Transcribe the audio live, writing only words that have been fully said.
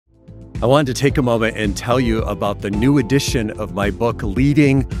I wanted to take a moment and tell you about the new edition of my book,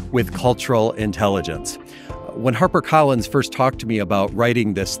 Leading with Cultural Intelligence. When HarperCollins first talked to me about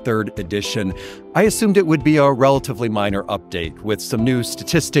writing this third edition, I assumed it would be a relatively minor update with some new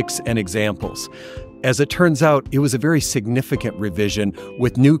statistics and examples. As it turns out, it was a very significant revision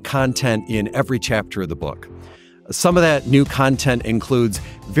with new content in every chapter of the book. Some of that new content includes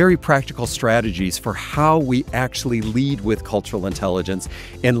very practical strategies for how we actually lead with cultural intelligence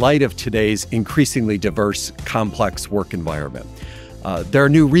in light of today's increasingly diverse, complex work environment. There are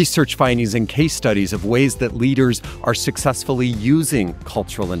new research findings and case studies of ways that leaders are successfully using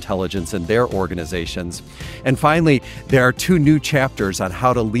cultural intelligence in their organizations. And finally, there are 2 new chapters on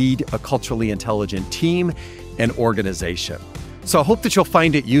how to lead a culturally intelligent team and organization. So I hope that you'll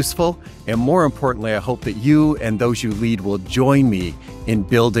find it useful, and more importantly, I hope that you and those you lead will join me in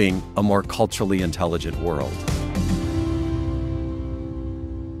building a more culturally intelligent world.